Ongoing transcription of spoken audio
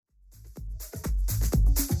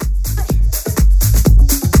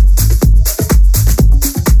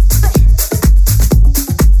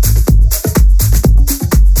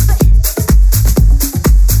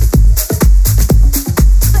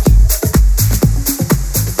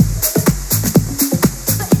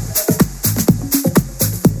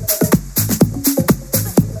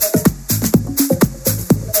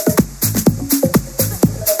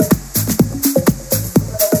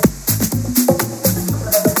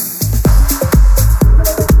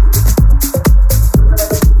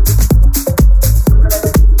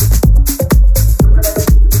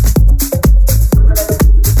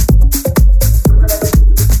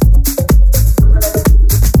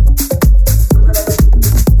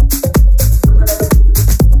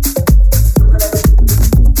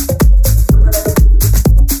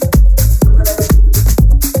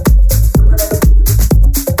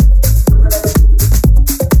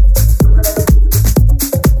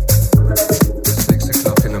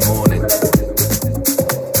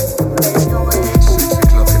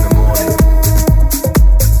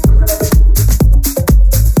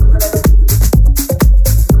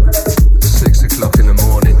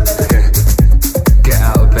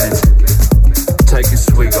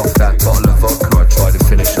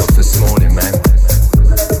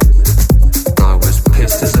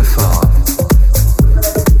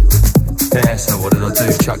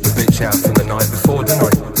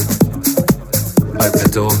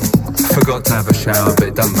forgot to have a shower, but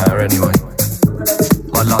it doesn't matter anyway.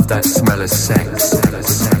 I love that smell of sex.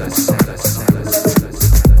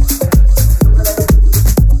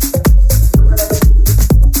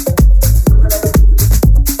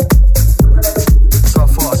 So I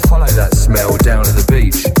thought I'd follow that smell down to the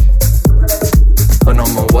beach. And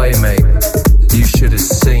on my way, mate, you should have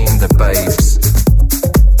seen the babes.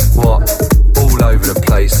 What? All over the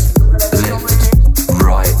place. Left,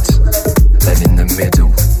 right, and in the middle.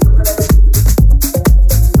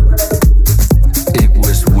 It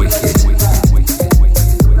was wicked.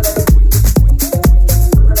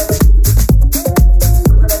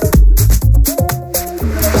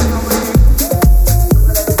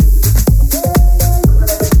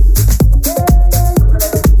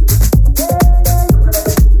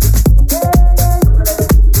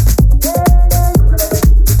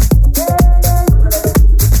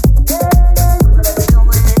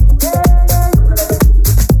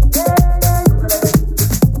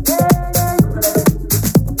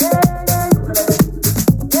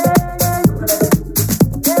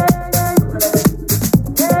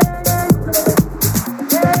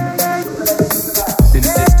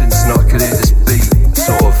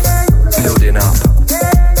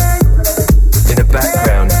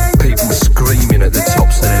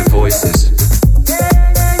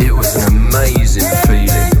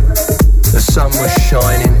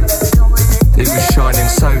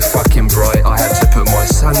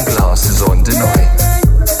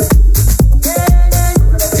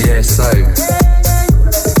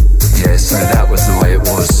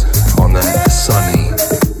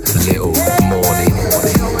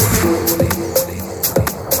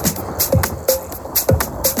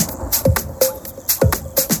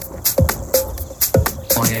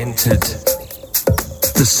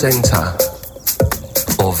 Centre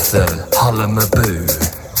of the Hullabaloo.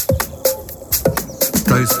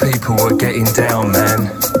 Those people were getting down, man.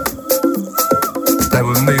 They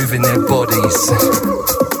were moving their bodies.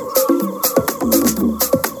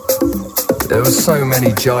 There were so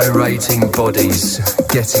many gyrating bodies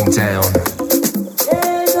getting down,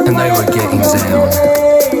 and they were getting down.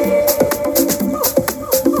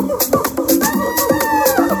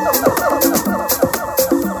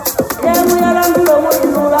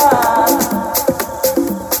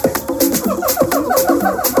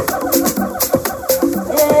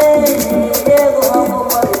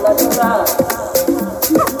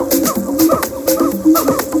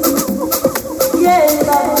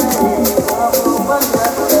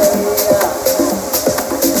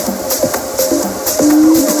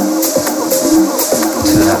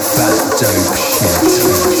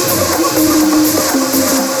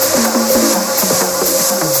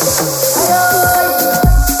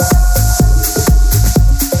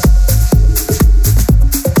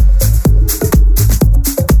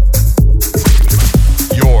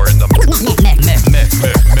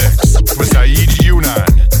 With Saeed Younan.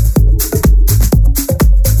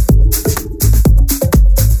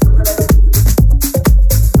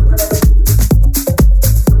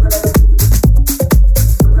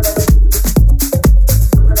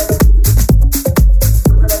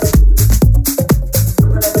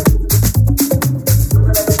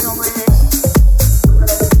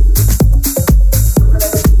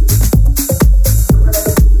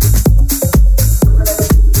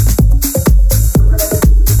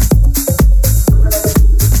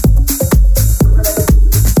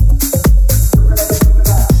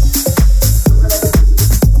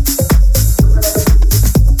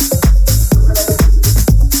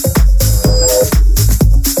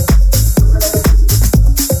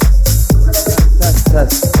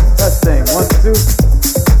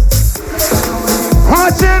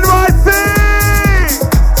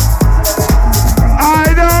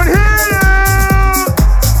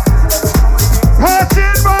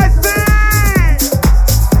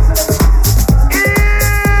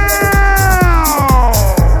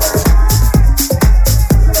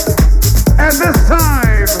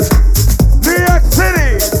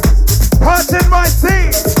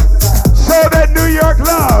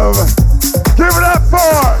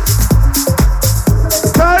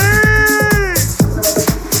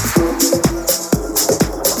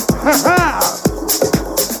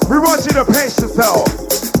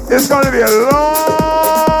 It's going to be a long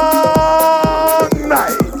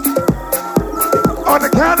night. On the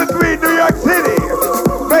count of 3, New York City,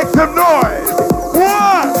 make some noise.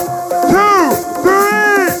 1, 2, 3.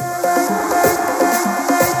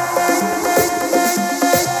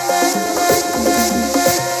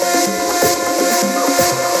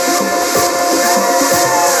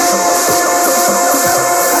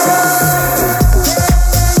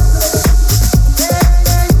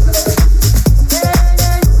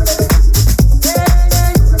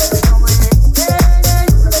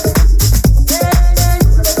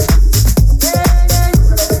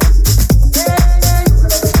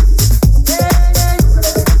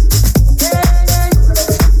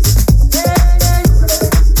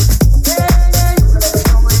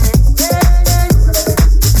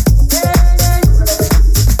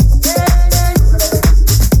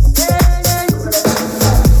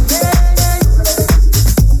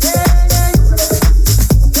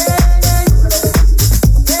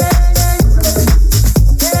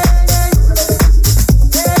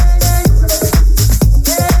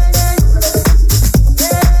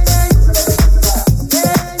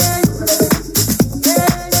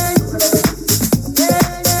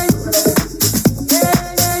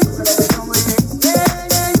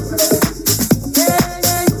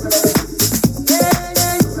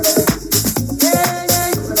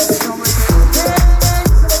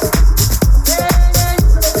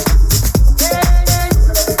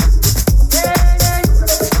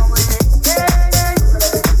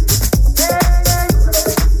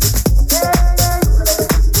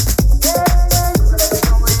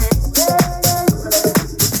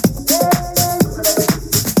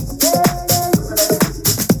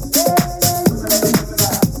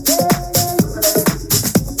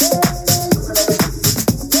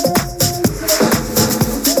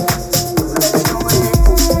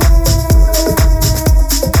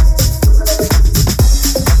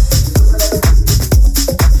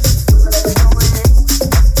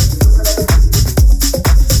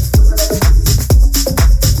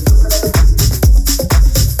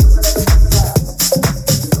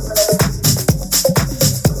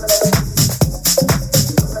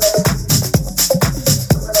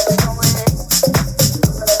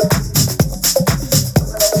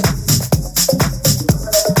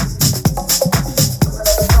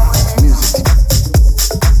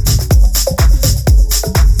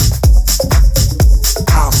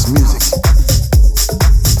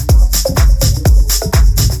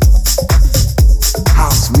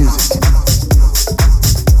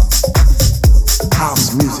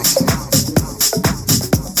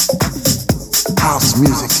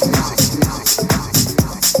 music.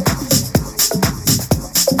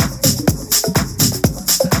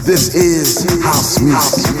 This is house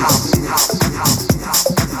music.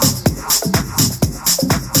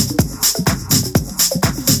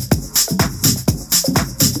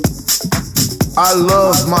 I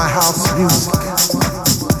love my house music.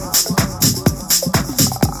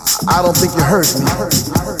 I don't think you heard me.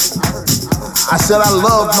 I said I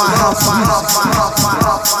love my house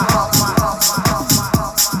music.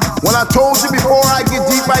 When I told you before I get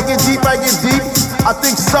deep, I get deep, I get deep, I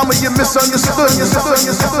think some of you misunderstood.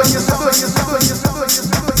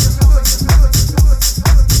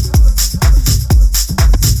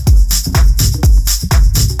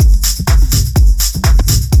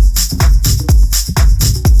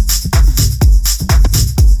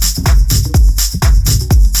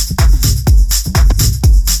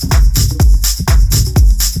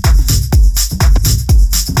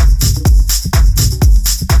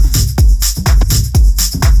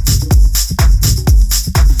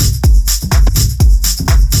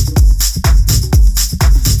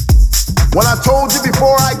 When I told you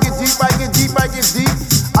before I get deep, I get deep, I get deep,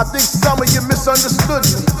 I think some of you misunderstood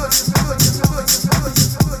me.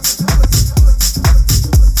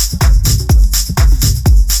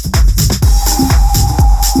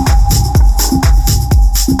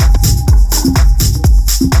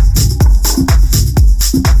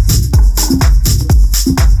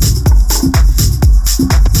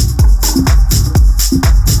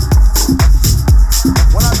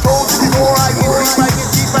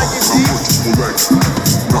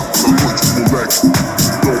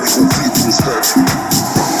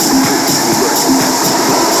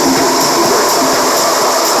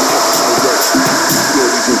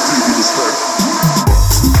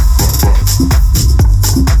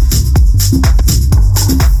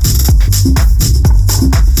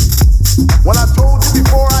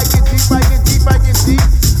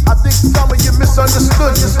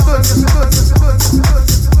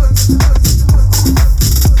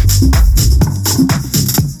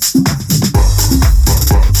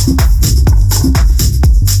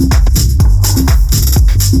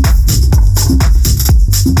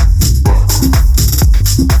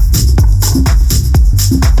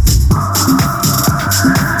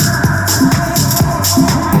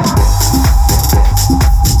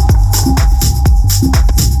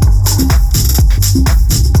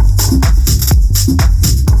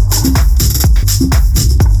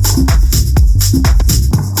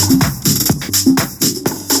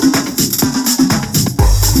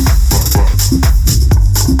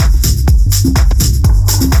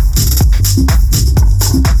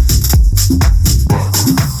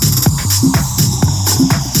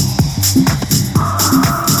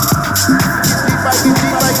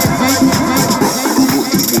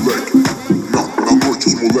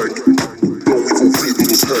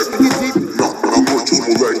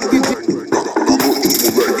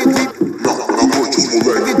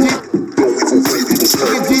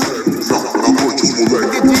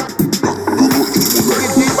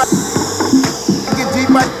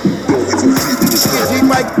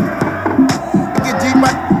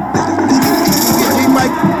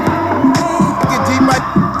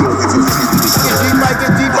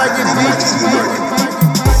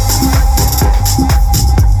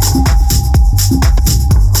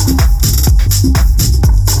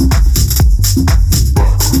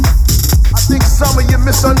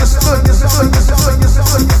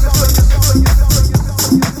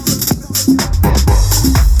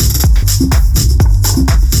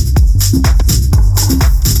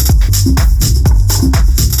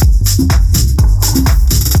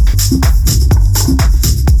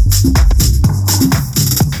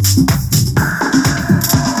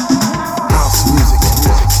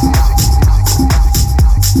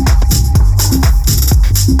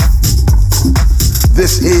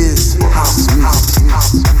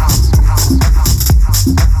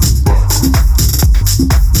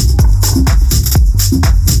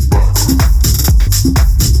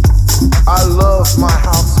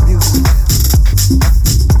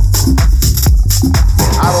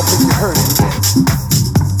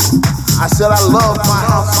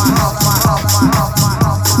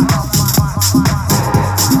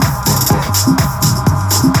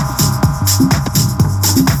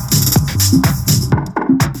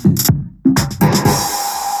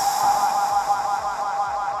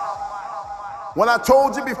 When I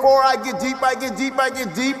told you before I get deep, I get deep, I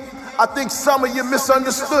get deep, I think some of you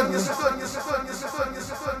misunderstood me.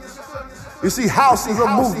 You see, house is a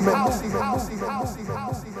movement.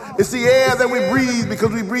 It's the air that we breathe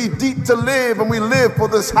because we breathe deep to live, and we live for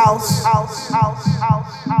this house.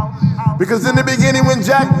 Because in the beginning when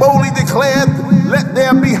Jack Bowley declared, "Let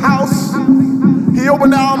there be house," he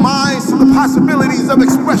opened our minds to the possibilities of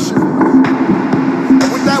expression. And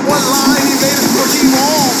with that one line, he made us believe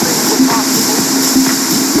all things were possible,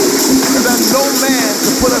 and that no man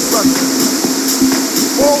could put us under.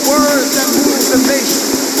 4 words that moved the nation,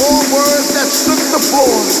 4 words that shook the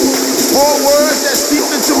floor, 4 words that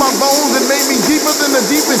seeped into my bones and made me deeper than the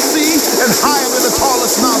deepest sea and higher than the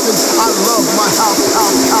tallest mountain. I love my house,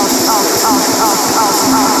 house, house, house, house, house, house,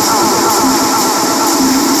 house, house.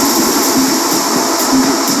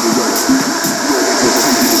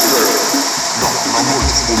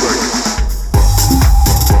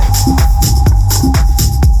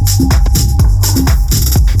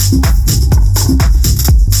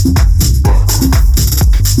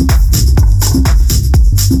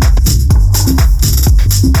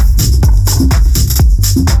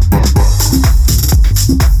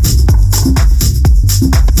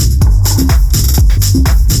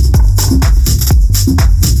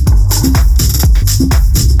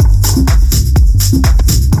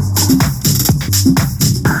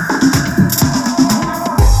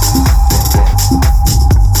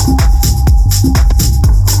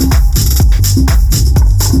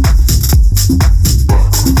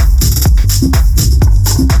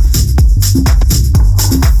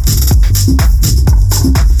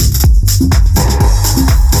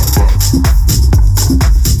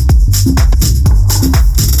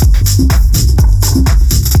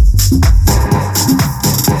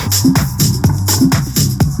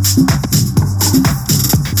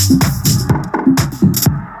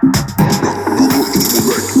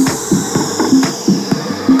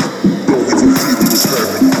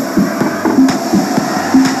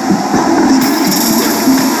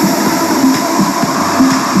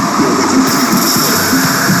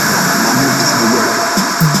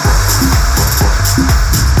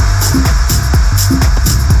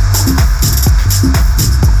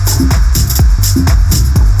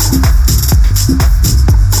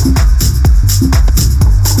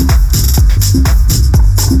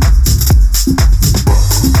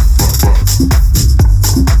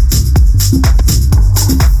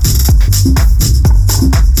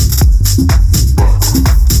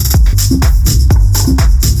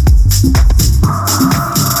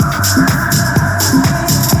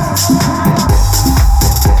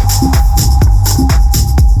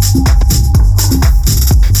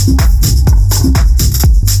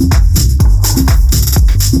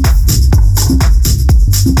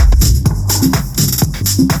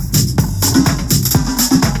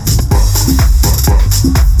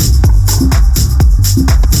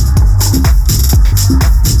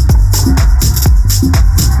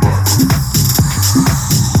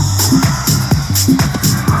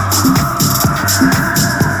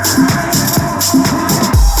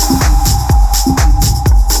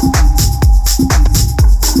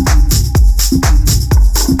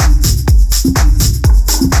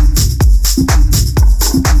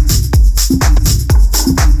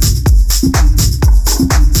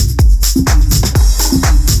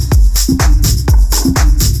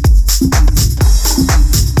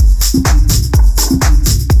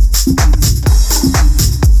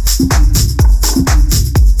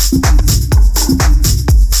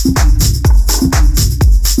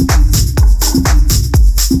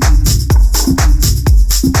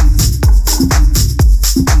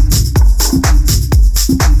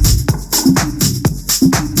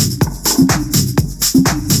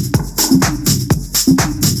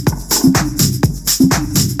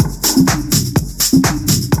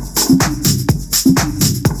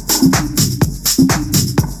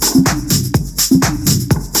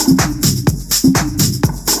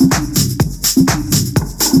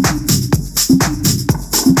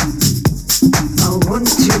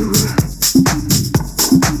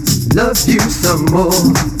 love you some more.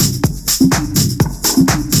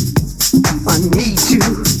 I need you,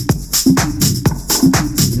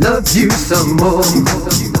 love you some more.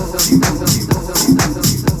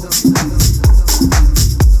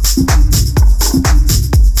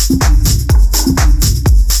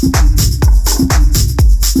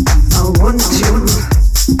 I want to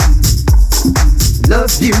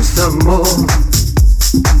love you some more.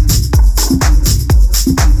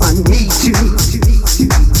 I need you,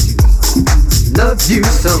 love you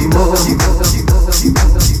some more.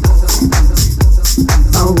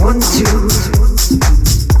 I want to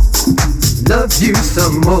love you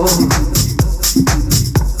some more.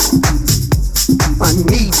 I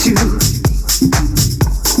need to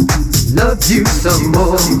love you some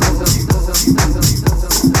more.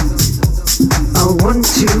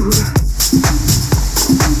 want to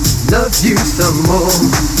love you some more.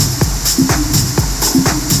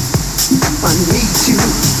 I need to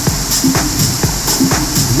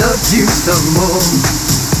love you some more.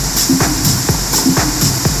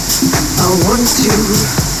 I want to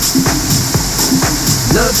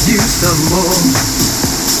love you some more.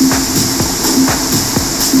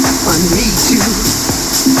 I need to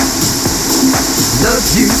love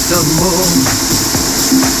you some more.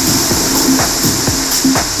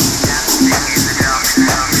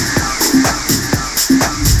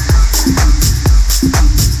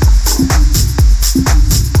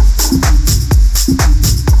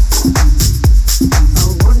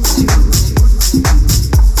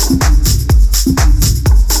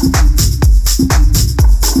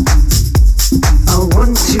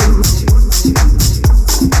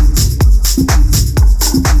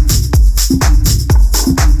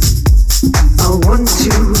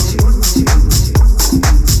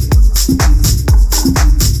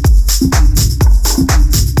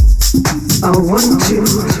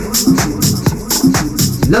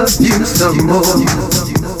 Love you some more.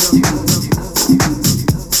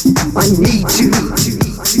 I need to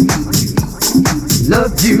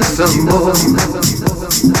love you some more.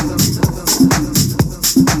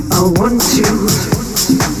 I want to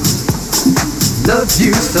love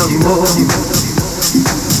you some more.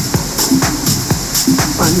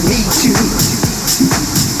 I need to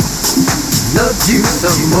love you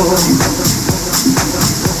some more.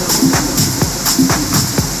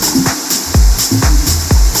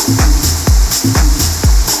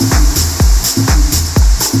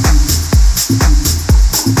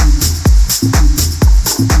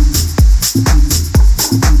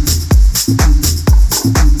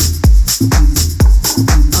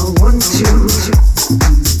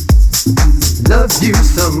 You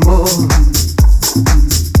some more.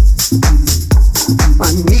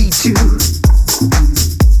 I need to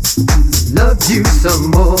love you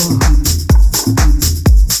some more.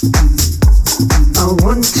 I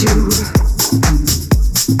want to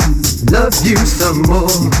love you some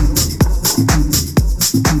more.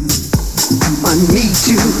 I need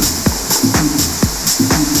to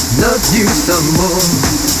love you some more.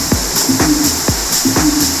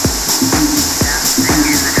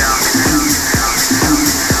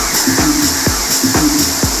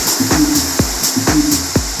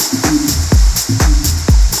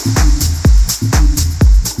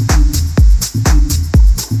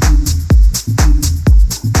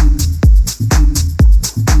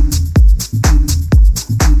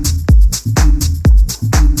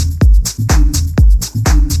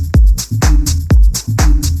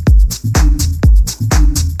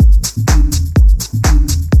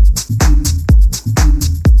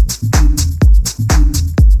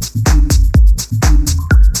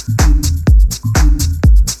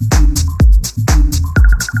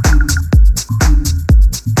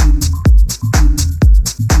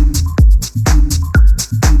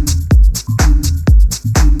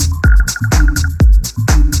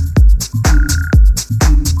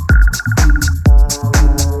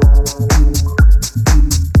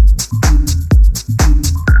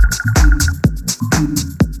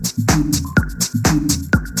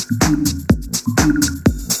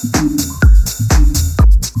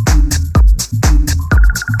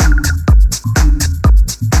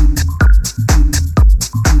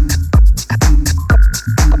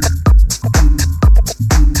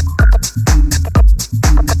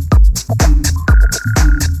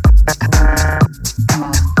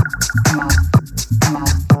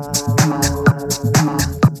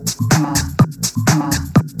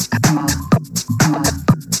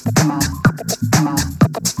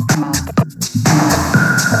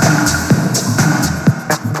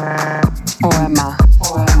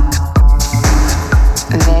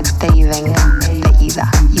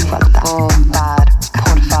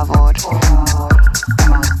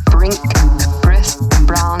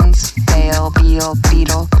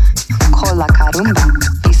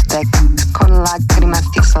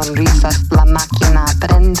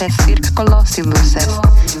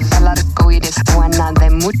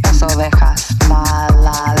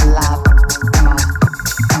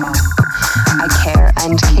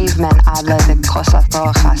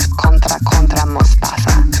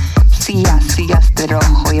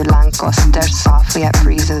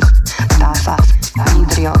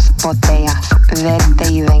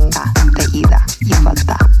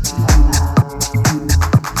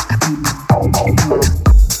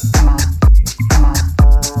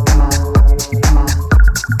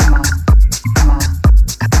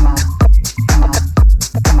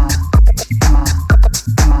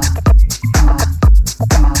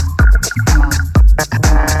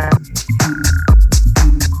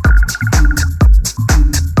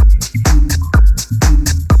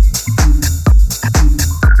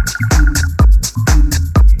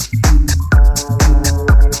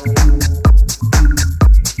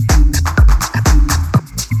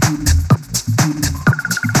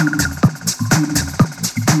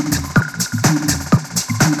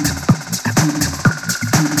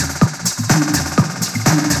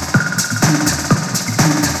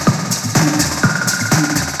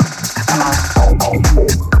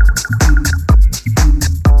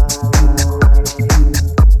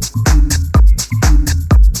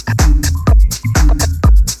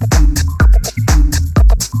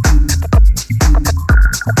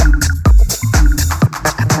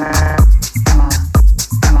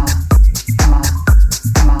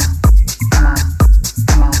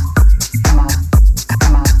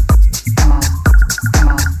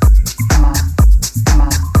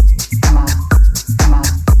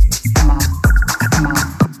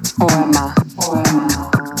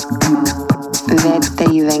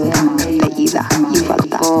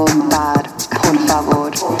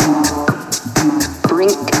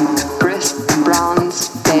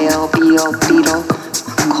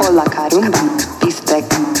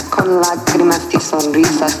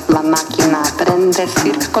 ese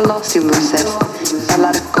círculos y luces, el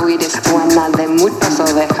arco iris suena de muchas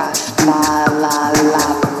ovejas, la la la.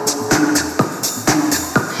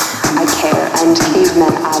 I care and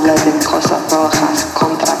caveman habla de cosas rojas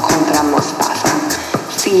contra mostaza.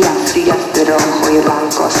 Sillas de rojo y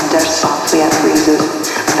blancos, der softly at breezes,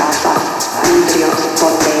 tazas, vidrios,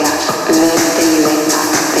 botellas, verde y lenta,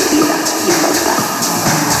 de ida y vuelta.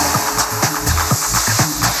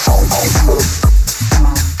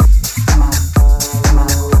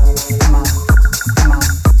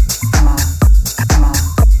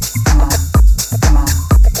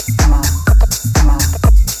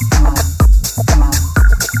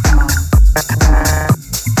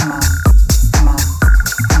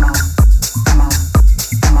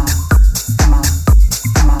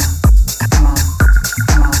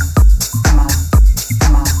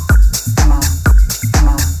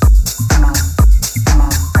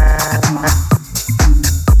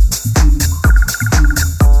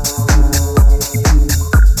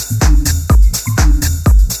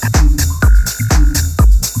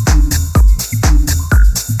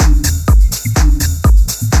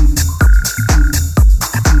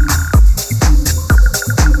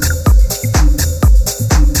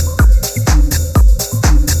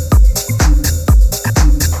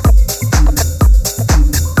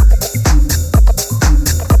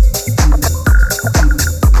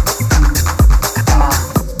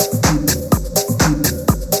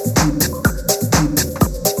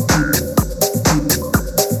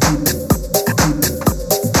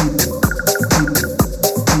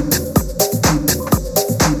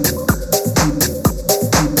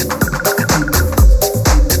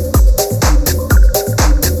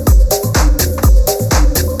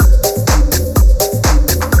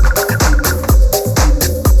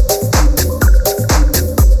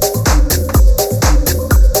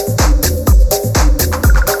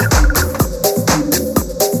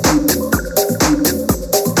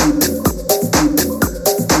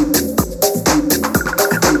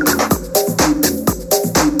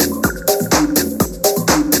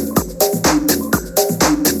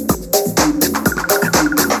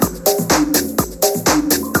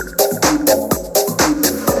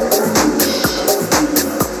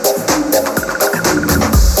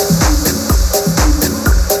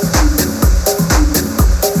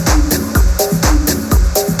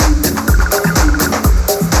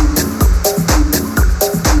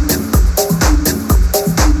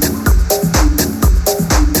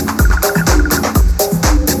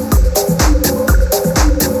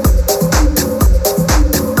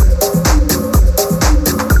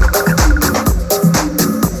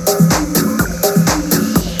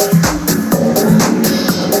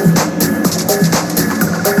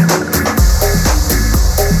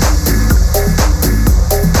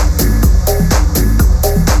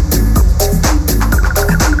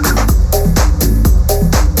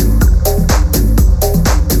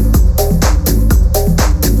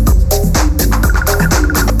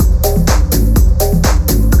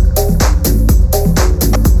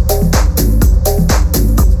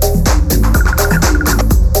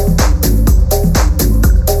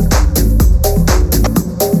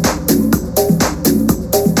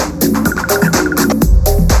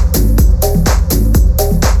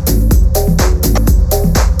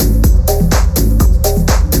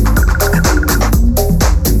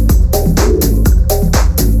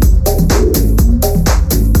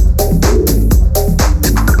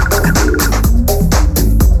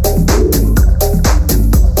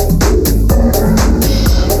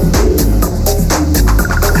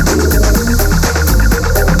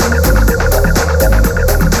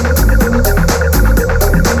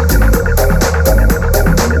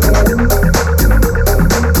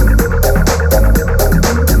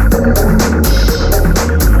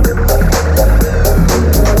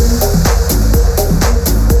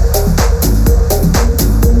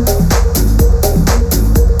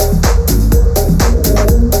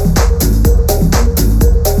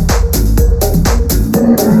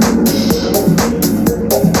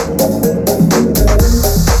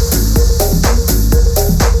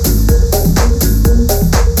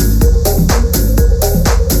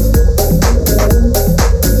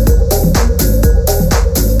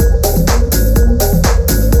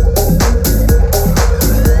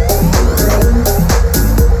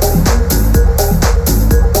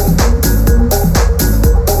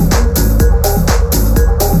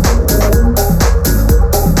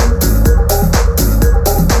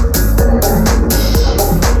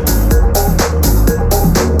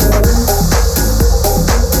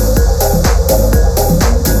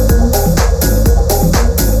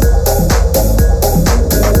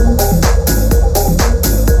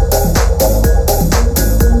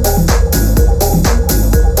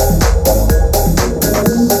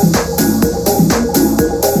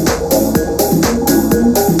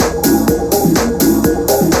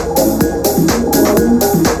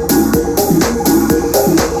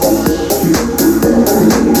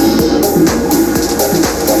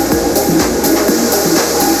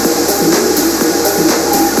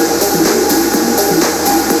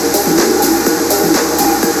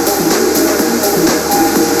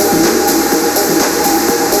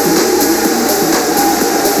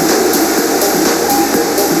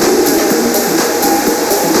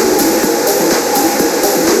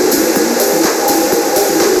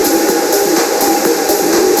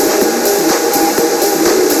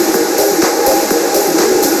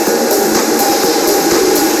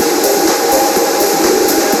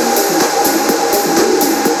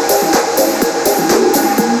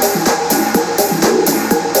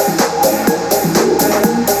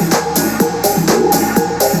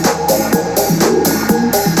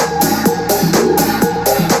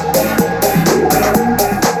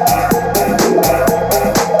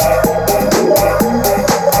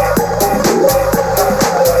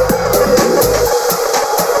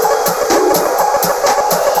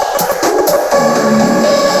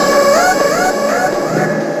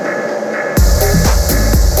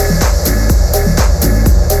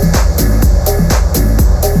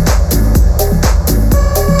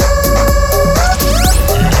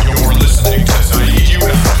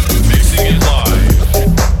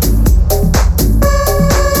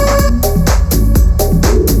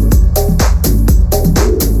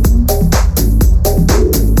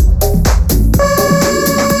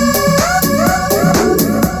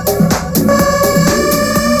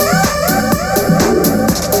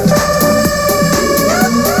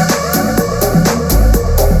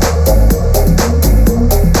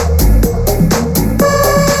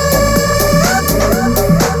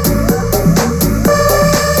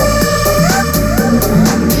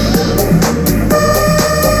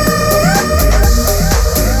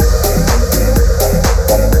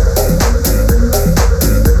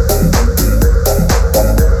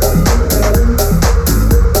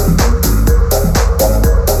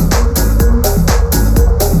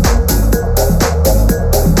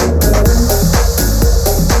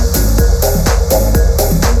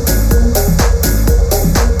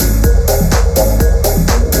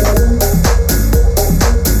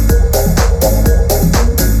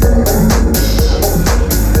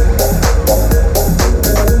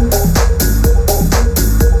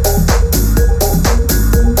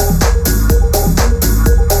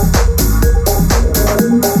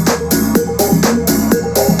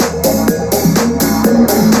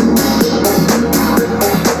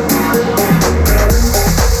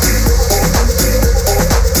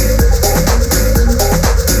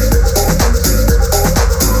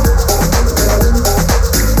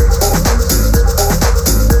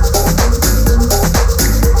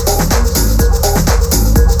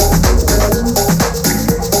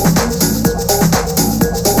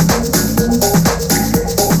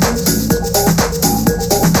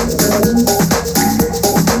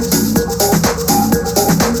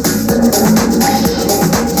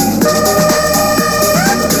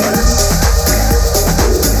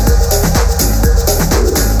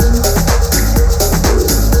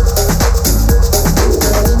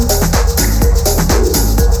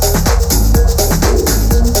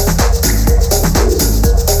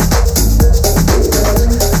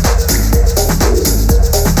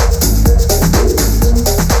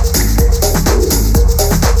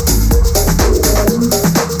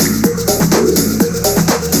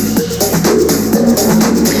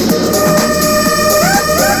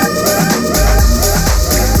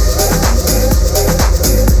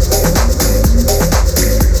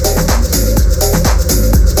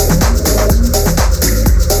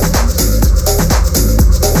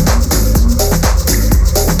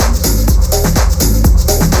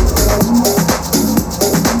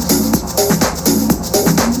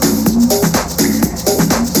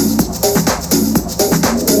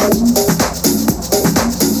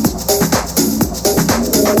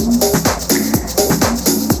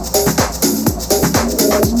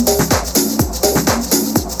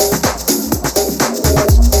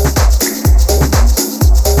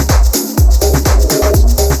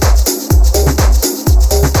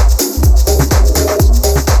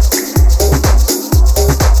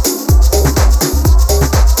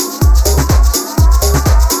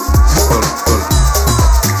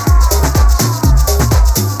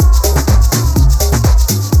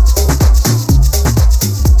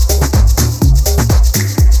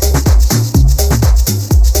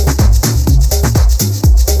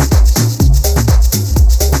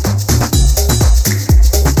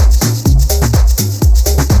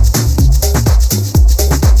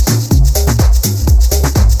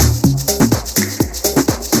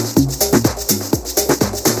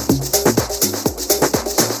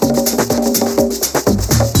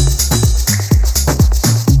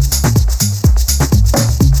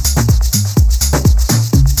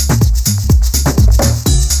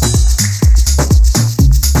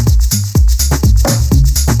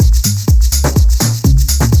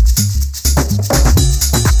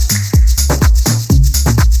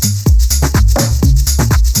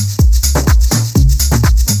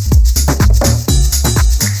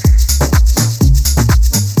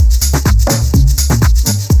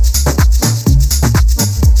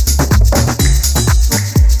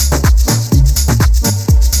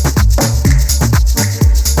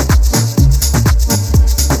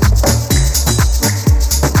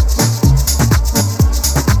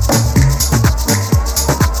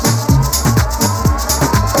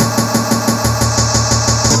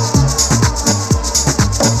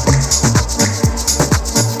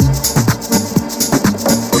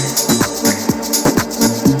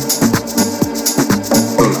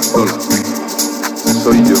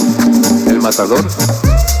 matador.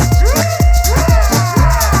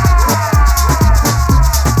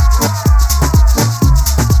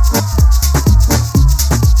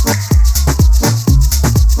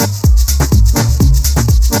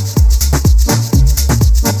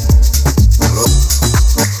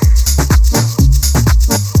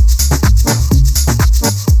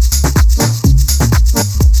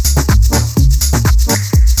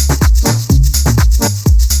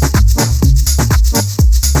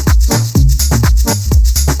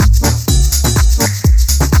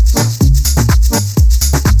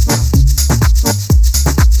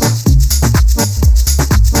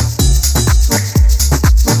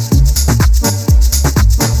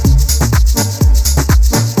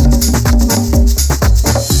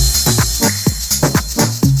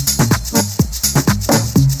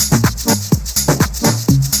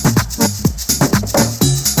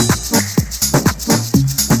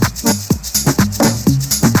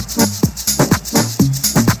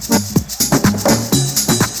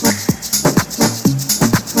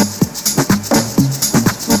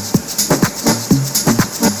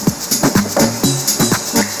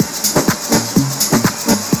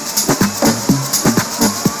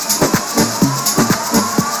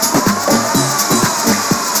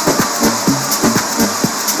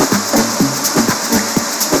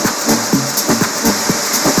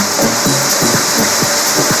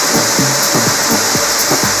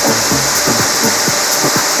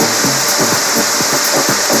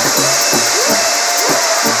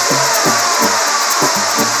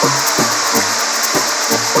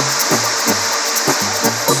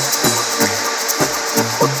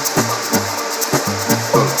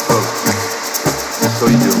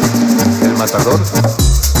 Soy yo, el matador.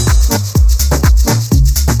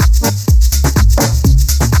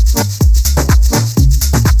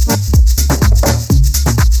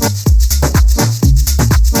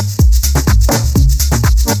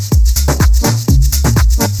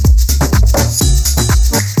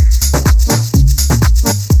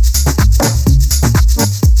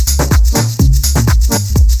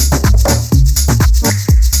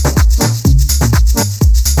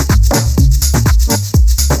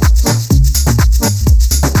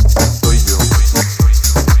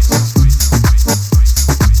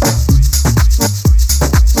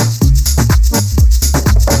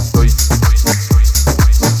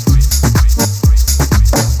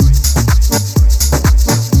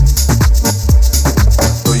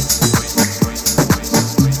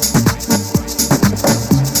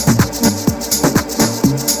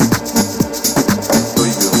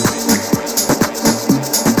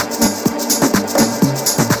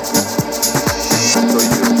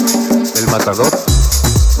 Matador.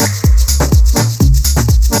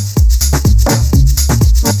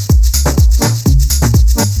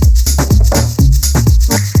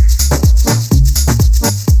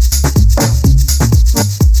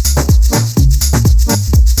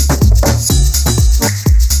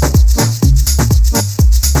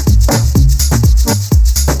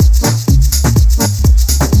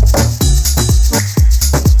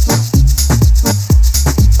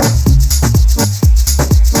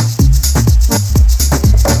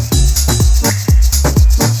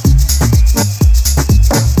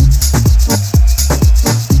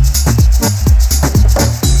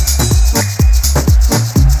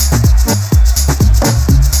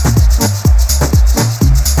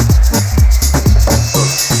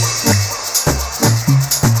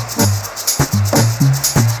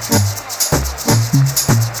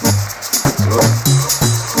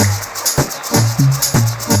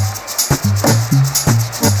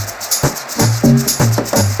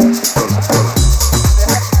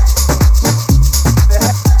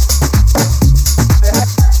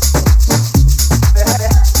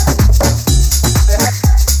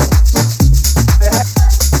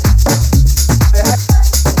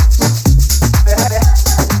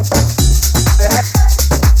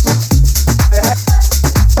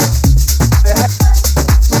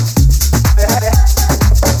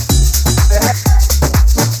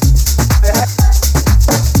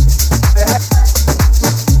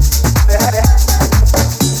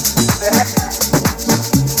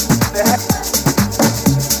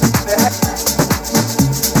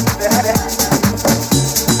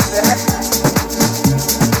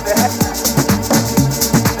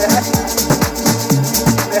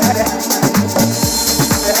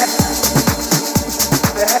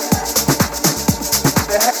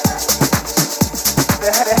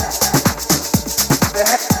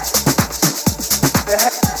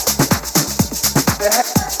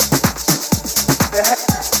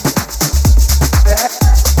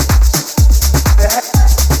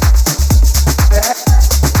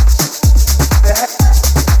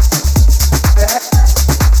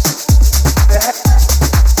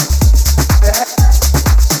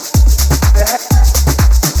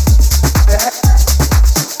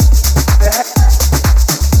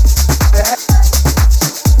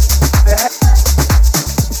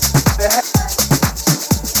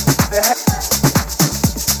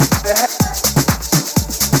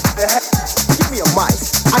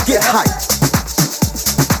 hype.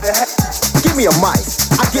 Give me a mic,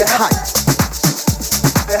 I get hype.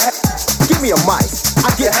 Give me a mic,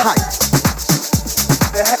 I get hype.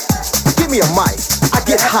 Give me a mic, I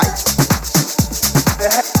get hype.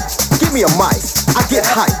 Give me a mic, I get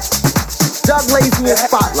hype. Doug lays me in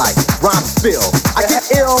spotlight, rhymes spill. I get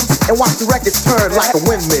ill and watch the record turn like a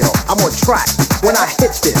windmill. I'm on track when I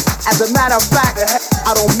hit this. As a matter of fact,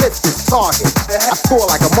 I don't miss this target. I score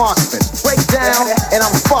like a marksman, break down and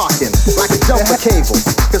I'm sparking like a jumper cable.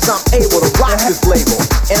 Cause I'm able to rock this label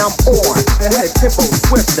and I'm on when the tempo's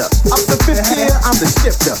swifter. Up to fifth gear, I'm the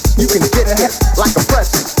shifter. You can get hit like a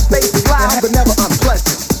present. Bass loud but never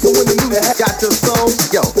unpleasant. So when the music got your soul,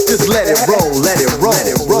 yo, just let it roll, let it roll, let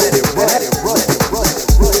it roll, let it roll, let it roll.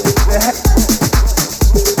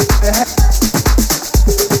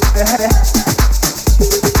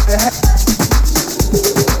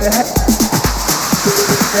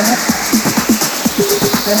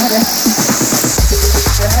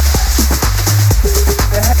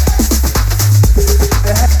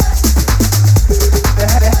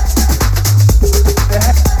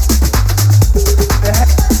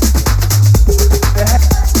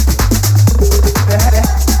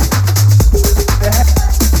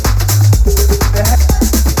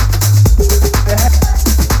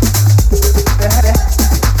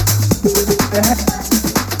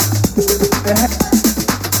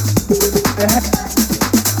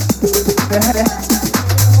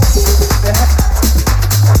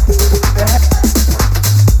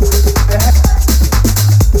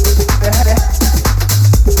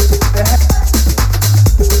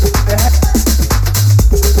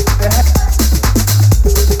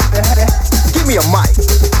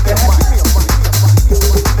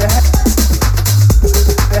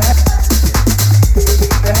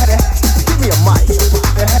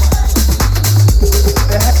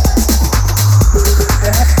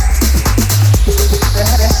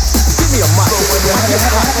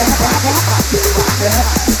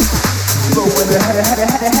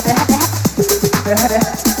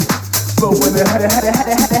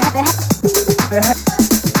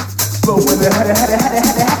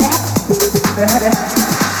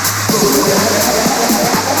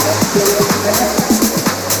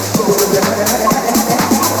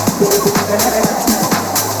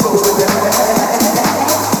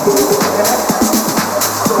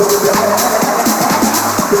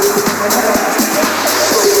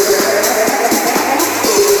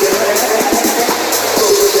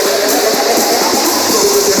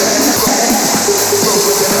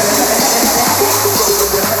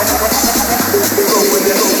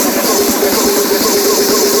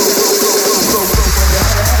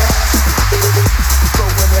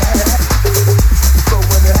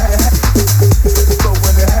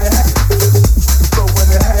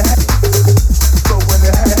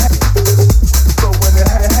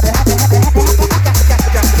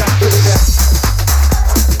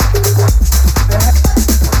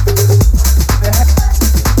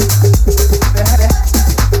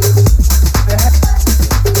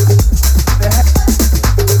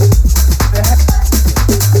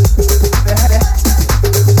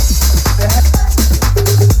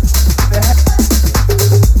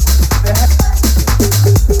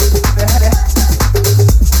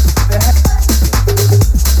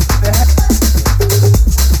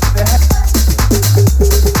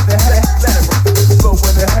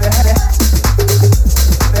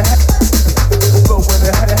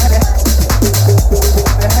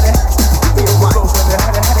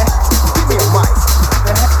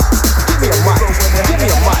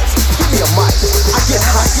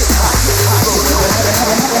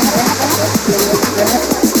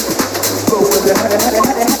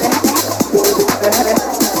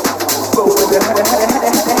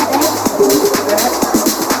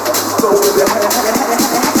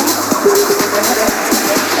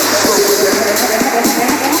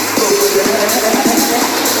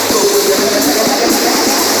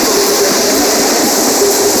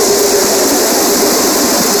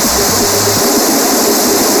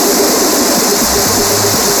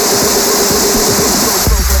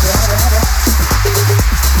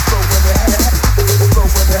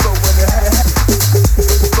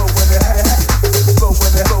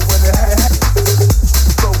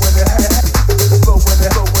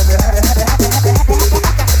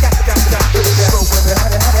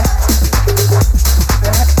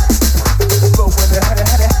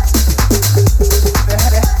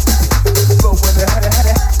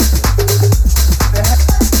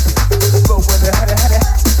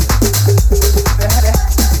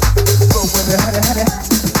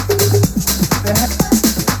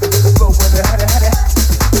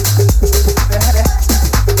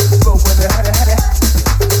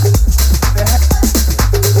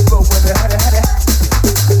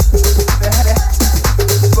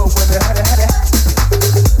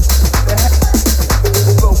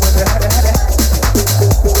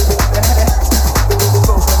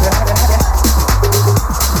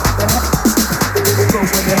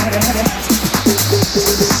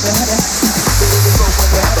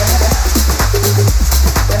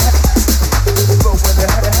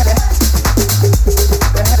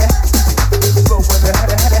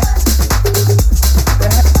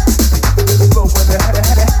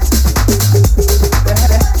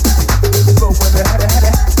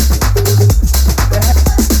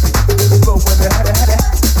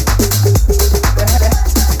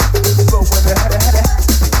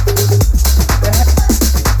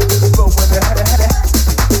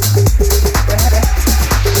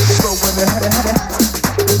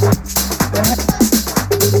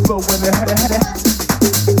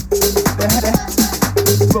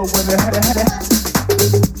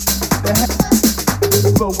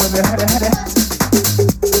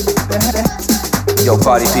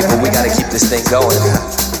 people, we gotta keep this thing going.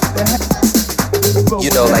 You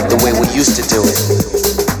know, like the way we used to do it.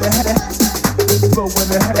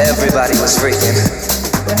 Everybody was freaking.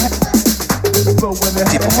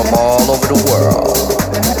 People from all over the world.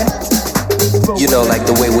 You know, like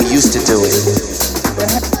the way we used to do it.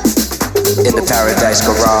 In the Paradise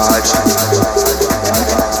Garage.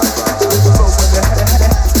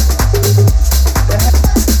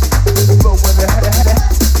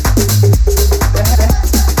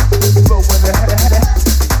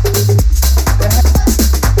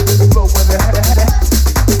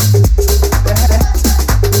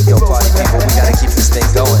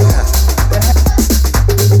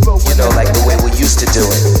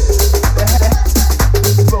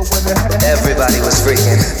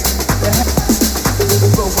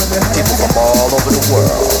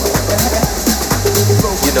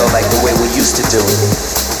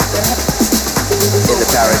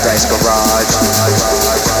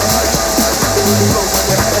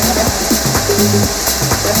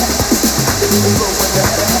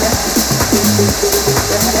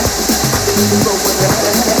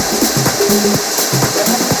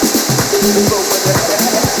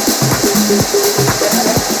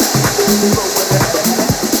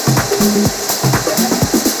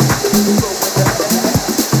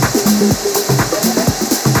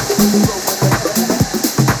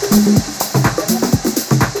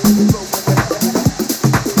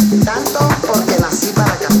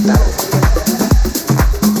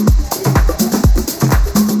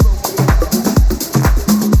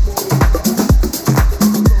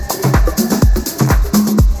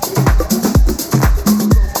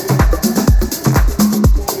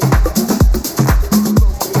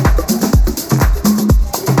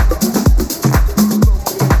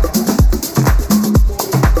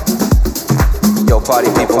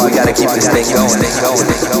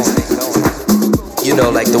 You know,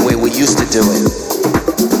 like the way we used to do it.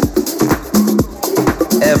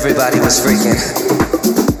 Everybody was freaking.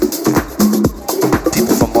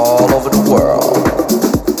 People from all over the world.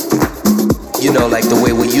 You know, like the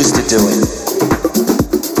way we used to do it.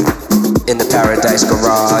 In the Paradise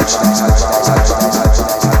Garage.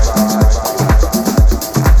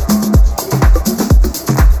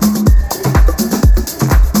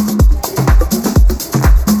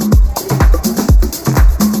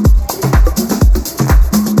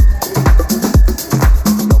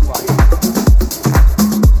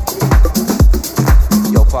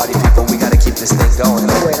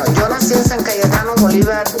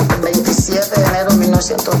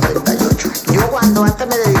 Yo cuando antes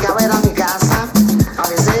me dedicaba era a mi casa, a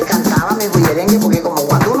veces cantaba mi bullerengue, porque como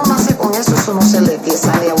cuando uno nace con eso, eso no se le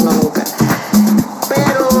sale a uno nunca.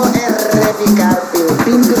 Pero es repicar, pim,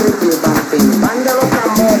 pam de los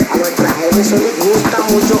tambores. A nuestra gente eso les gusta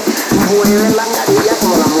mucho, mueven la carilla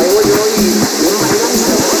como la muevo yo y bailan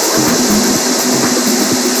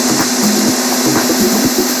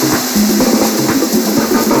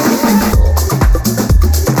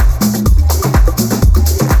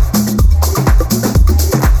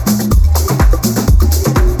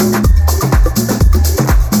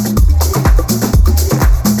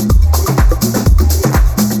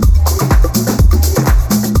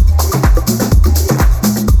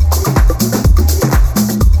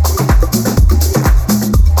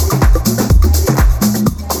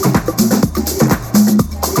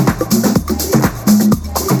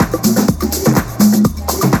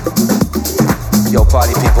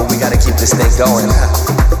going.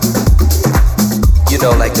 You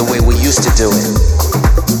know, like the way we used to do it.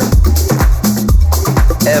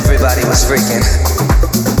 Everybody was freaking.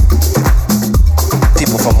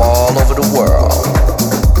 People from all over the world.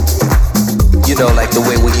 You know, like the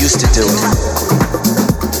way we used to do it.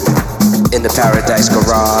 In the Paradise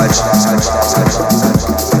Garage.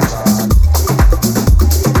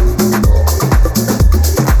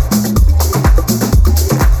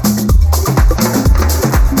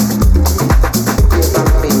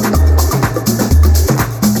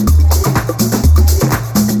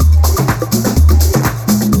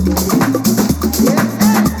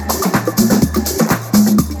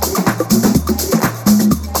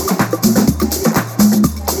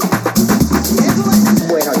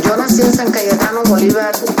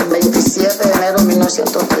 El 27 de enero de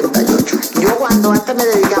 1938. Yo cuando antes me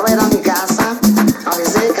dedicaba era a mi casa, a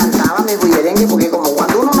veces cantaba mi bullerengue, porque como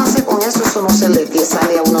cuando uno nace con eso, eso no se le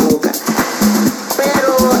sale a uno nunca.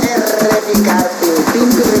 Pero es repicar, pim,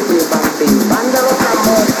 pam de los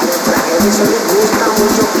tambores. A nuestra gente eso les gusta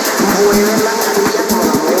mucho, mueven la carilla como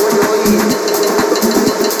la muevo yo y...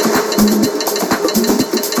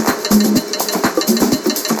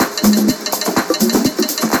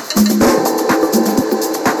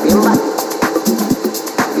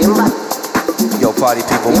 party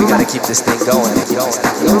people, we gotta keep this thing going. Yo,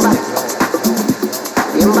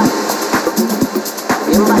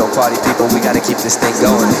 party people, we gotta keep this thing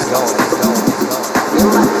going.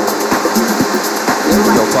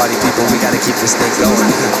 Yo, party people, we gotta keep this thing going.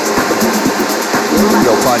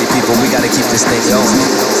 Yo, party people, we gotta keep this thing going.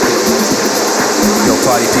 Yo,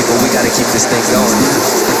 party people, we gotta keep this thing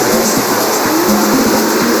going.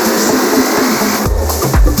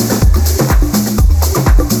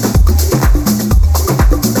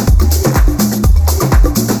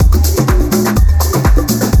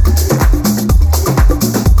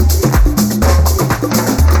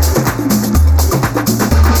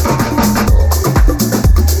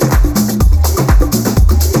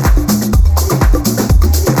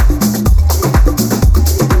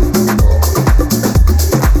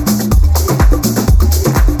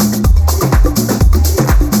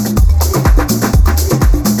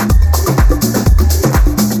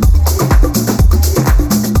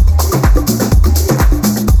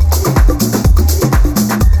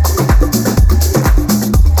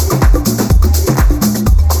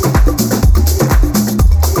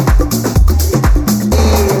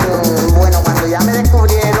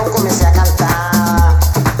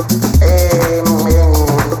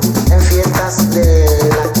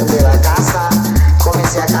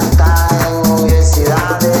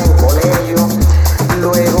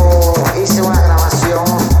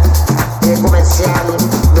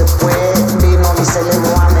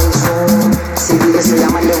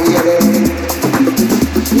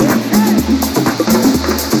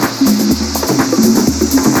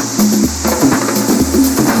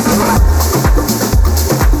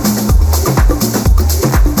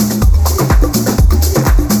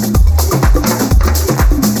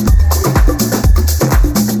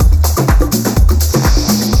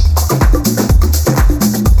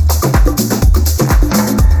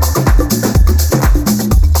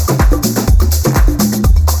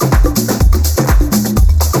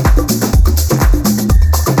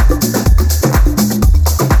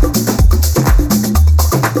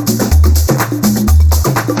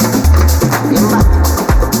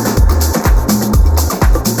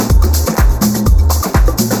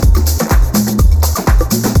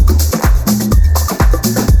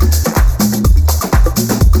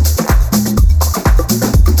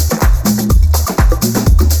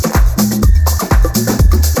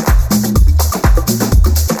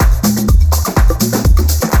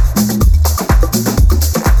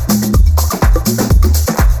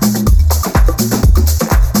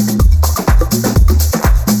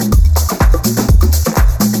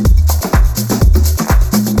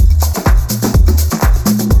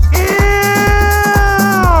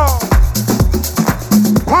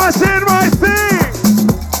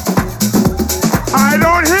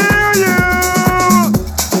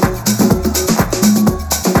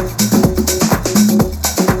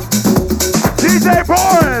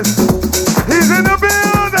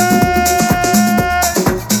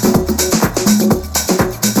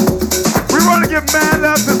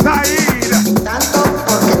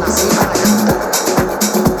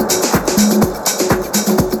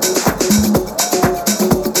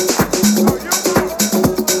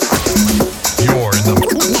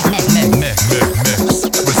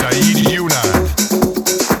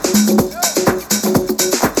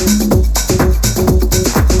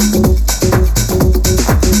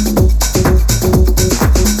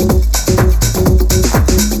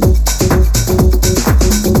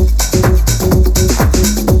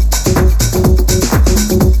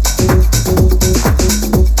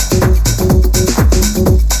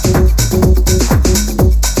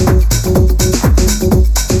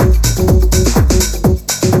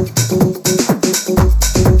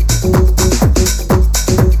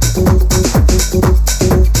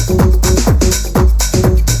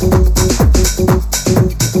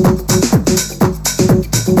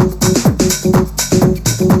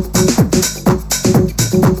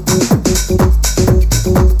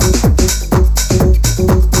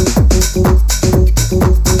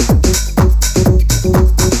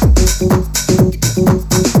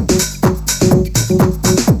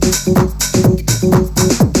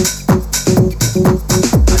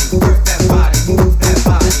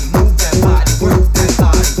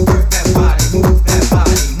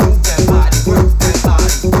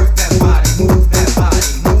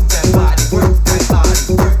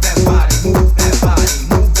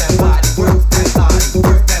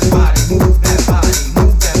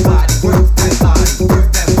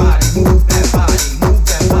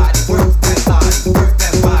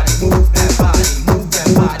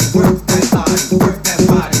 Work that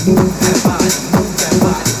body, move that body,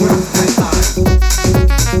 move that body,